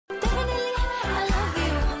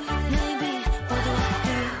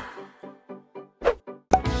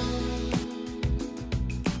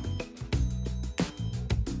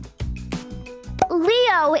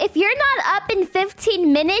if you're not up in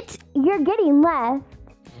 15 minutes, you're getting left.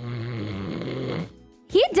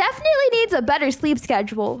 He definitely needs a better sleep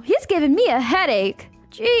schedule. He's giving me a headache.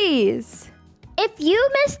 Jeez. If you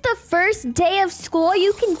missed the first day of school,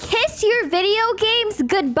 you can kiss your video games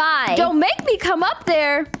goodbye. Don't make me come up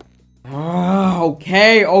there.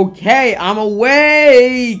 Okay, I'm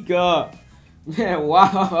awake. Man,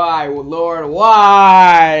 why, Lord,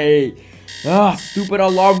 why? Stupid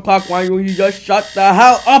alarm clock, why don't you just shut the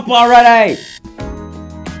hell up already?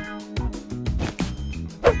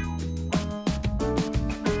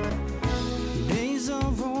 Days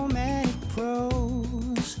of romantic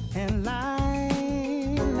prose and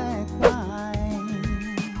lilac wine.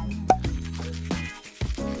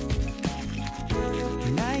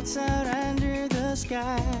 Nights out under the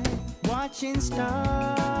sky, watching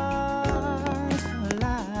stars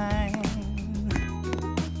align.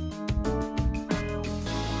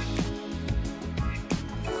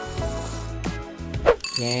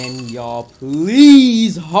 Can y'all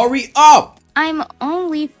please hurry up? I'm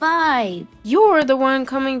only 5. You're the one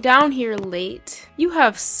coming down here late. You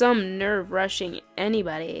have some nerve rushing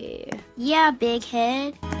anybody. Yeah, big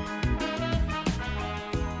head.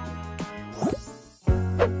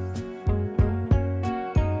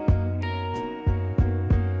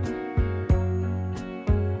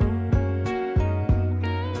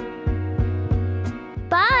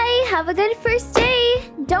 Bye. Have a good first day.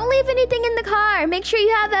 Don't leave anything in the car. Make sure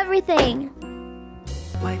you have everything.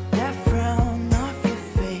 Wipe that frown off your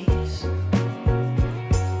face.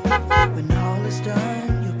 When all is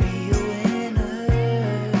done, you'll be a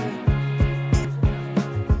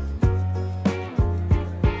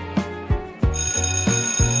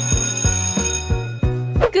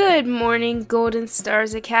winner. Good morning, Golden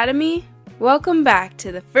Stars Academy. Welcome back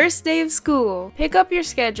to the first day of school. Pick up your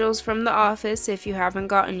schedules from the office if you haven't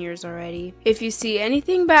gotten yours already. If you see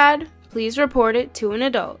anything bad, please report it to an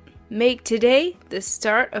adult. Make today the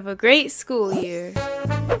start of a great school year.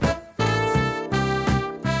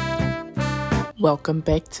 Welcome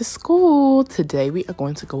back to school. Today we are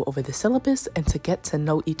going to go over the syllabus and to get to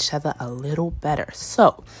know each other a little better.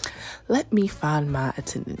 So, let me find my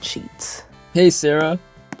attendance sheets. Hey, Sarah.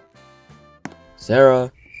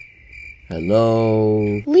 Sarah.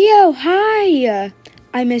 Hello. Leo, hi!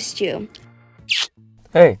 I missed you.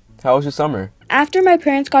 Hey, how was your summer? After my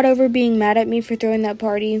parents got over being mad at me for throwing that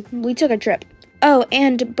party, we took a trip. Oh,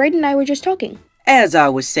 and Brayden and I were just talking. As I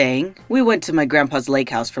was saying, we went to my grandpa's lake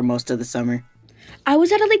house for most of the summer. I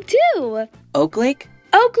was at a lake too! Oak Lake?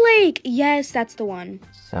 Oak Lake! Yes, that's the one.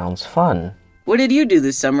 Sounds fun. What did you do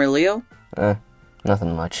this summer, Leo?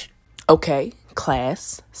 Nothing much. Okay,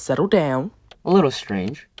 class, settle down. A little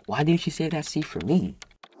strange. Why didn't you save that seat for me?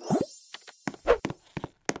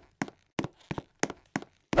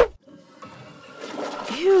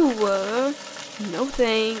 Ew, no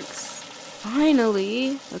thanks.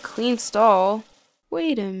 Finally, a clean stall.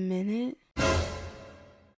 Wait a minute.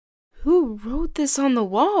 Who wrote this on the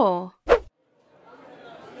wall?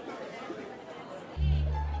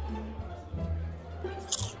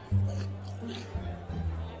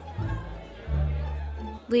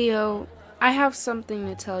 Leo, I have something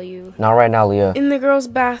to tell you. Not right now, Leah. In the girls'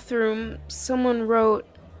 bathroom, someone wrote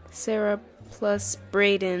Sarah plus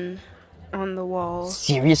Brayden on the wall.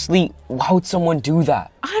 Seriously? Why would someone do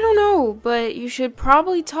that? I don't know, but you should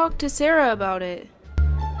probably talk to Sarah about it.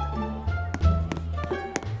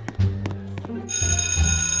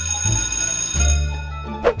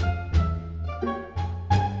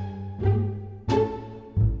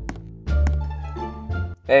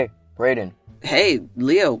 Hey, Brayden. Hey,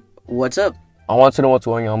 Leo, what's up? I want to know what's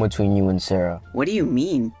going on between you and Sarah. What do you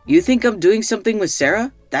mean? You think I'm doing something with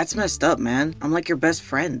Sarah? That's messed up, man. I'm like your best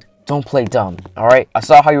friend. Don't play dumb, alright? I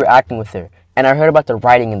saw how you were acting with her, and I heard about the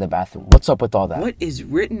writing in the bathroom. What's up with all that? What is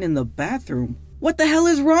written in the bathroom? What the hell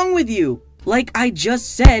is wrong with you? Like I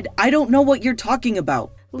just said, I don't know what you're talking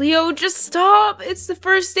about. Leo, just stop. It's the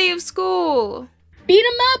first day of school. Beat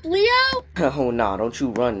him up, Leo! Oh, nah, don't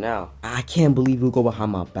you run now. I can't believe you go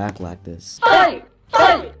behind my back like this. Fight!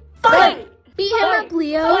 Fight! Fight! Beat him up,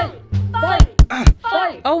 Leo.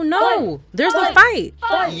 Oh no, there's a fight.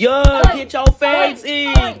 Yo, get your face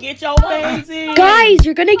in! Get your face in! Guys,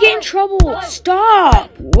 you're gonna get in trouble.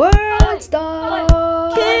 Stop! What?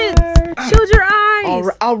 Stop! Kids, shield your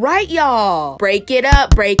eyes. All right, y'all. Break it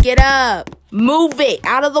up, break it up. Move it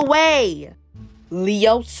out of the way.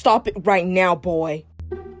 Leo, stop it right now, boy.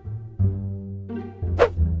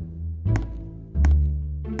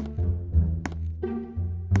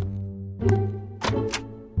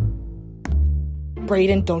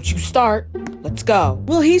 Brayden, don't you start. Let's go.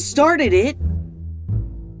 Well, he started it.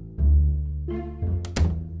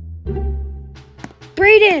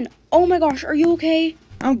 Brayden! Oh my gosh, are you okay?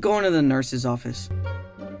 I'm going to the nurse's office.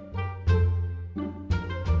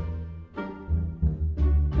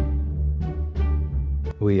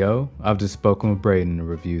 Leo, I've just spoken with Brayden to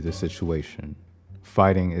review the situation.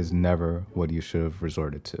 Fighting is never what you should have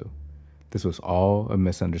resorted to. This was all a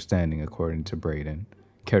misunderstanding according to Brayden.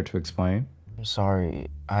 Care to explain? I'm sorry.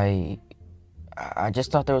 I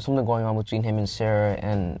just thought there was something going on between him and Sarah,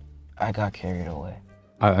 and I got carried away.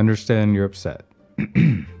 I understand you're upset,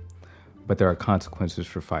 but there are consequences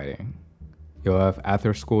for fighting. You'll have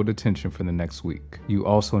after-school detention for the next week. You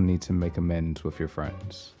also need to make amends with your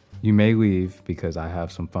friends. You may leave because I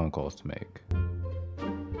have some phone calls to make.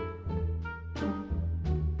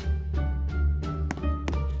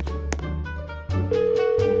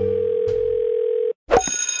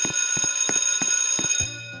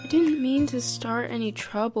 I didn't mean to start any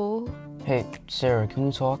trouble. Hey, Sarah, can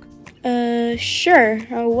we talk? Sure.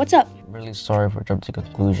 What's up? I'm really sorry for jumping to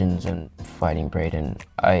conclusions and fighting Brayden.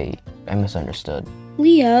 I misunderstood.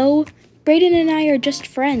 Leo, Brayden and I are just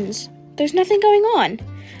friends. There's nothing going on.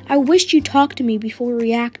 I wished you talked to me before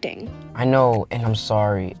reacting. I know, and I'm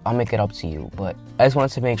sorry. I'll make it up to you, but I just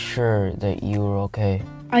wanted to make sure that you were okay.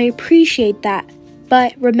 I appreciate that.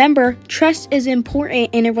 But remember, trust is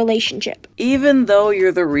important in a relationship. Even though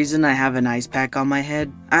you're the reason I have an ice pack on my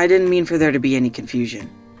head, I didn't mean for there to be any confusion.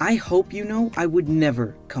 I hope you know I would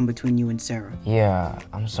never come between you and Sarah. Yeah,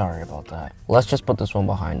 I'm sorry about that. Let's just put this one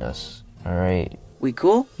behind us, alright? We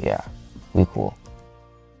cool? Yeah, we cool.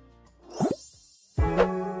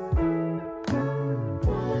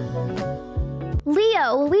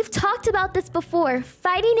 Leo, we've talked about this before.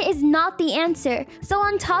 Fighting is not the answer. So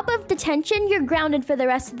on top of detention, you're grounded for the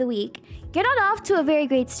rest of the week. You're not off to a very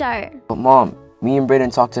great start. But Mom, me and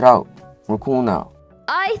Brayden talked it out. We're cool now.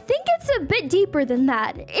 I think it's a bit deeper than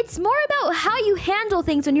that. It's more about how you handle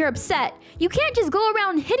things when you're upset. You can't just go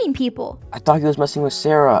around hitting people. I thought he was messing with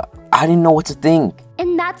Sarah. I didn't know what to think.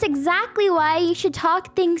 And that's exactly why you should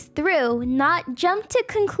talk things through, not jump to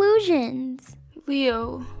conclusions.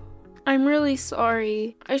 Leo, I'm really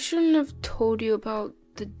sorry. I shouldn't have told you about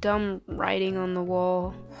the dumb writing on the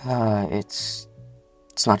wall. It's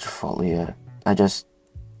not your fault, Leah. I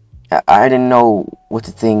didn't know what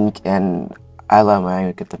to think, and I let my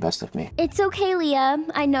anger get the best of me. It's okay, Leah.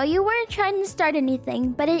 I know you weren't trying to start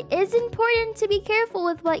anything, but it is important to be careful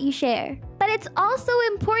with what you share. But it's also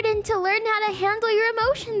important to learn how to handle your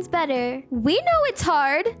emotions better. We know it's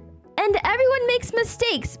hard, and everyone makes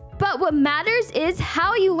mistakes, but what matters is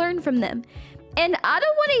how you learn from them. And I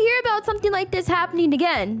don't want to hear about something like this happening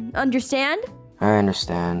again. Understand? I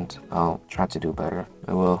understand. I'll try to do better.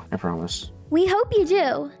 I will, I promise. We hope you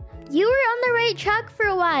do. You were on the right track for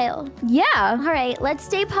a while. Yeah. All right, let's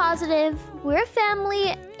stay positive. We're a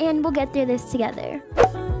family, and we'll get through this together.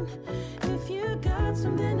 If you got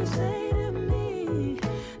something to say to me,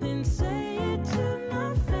 then say it to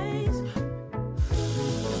my face.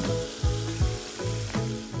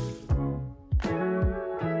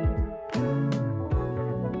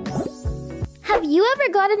 Have you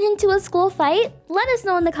ever gotten into a school fight? Let us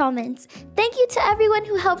know in the comments. Thank you to everyone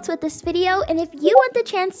who helped with this video, and if you want the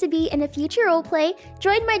chance to be in a future roleplay,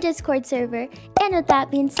 join my Discord server. And with that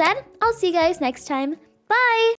being said, I'll see you guys next time. Bye!